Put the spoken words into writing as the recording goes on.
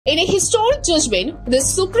In a historic judgment, the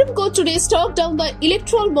Supreme Court today struck down the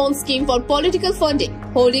Electoral Bonds scheme for political funding,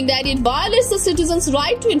 holding that it violates the citizens'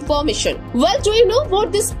 right to information. Well, do you know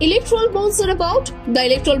what these electoral bonds are about? The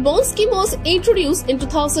Electoral Bonds scheme was introduced in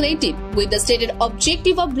 2018 with the stated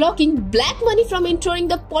objective of blocking black money from entering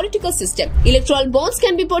the political system. Electoral bonds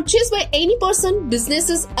can be purchased by any person,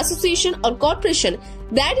 businesses, association or corporation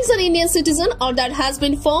that is an Indian citizen or that has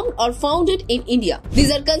been formed or founded in India.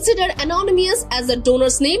 These are considered anonymous as the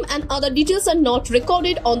donor's name and other details are not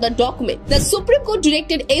recorded on the document. The Supreme Court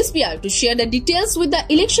directed SBI to share the details with the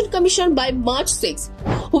Election Commission by March 6,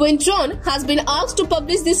 who in turn has been asked to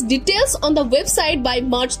publish these details on the website by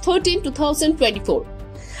March 13, 2024.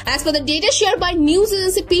 As per the data shared by news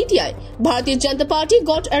agency PTI, Bharatiya Janata Party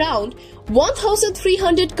got around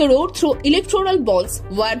 1,300 crore through electoral bonds,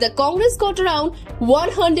 while the Congress got around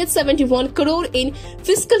 171 crore in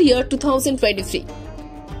fiscal year 2023.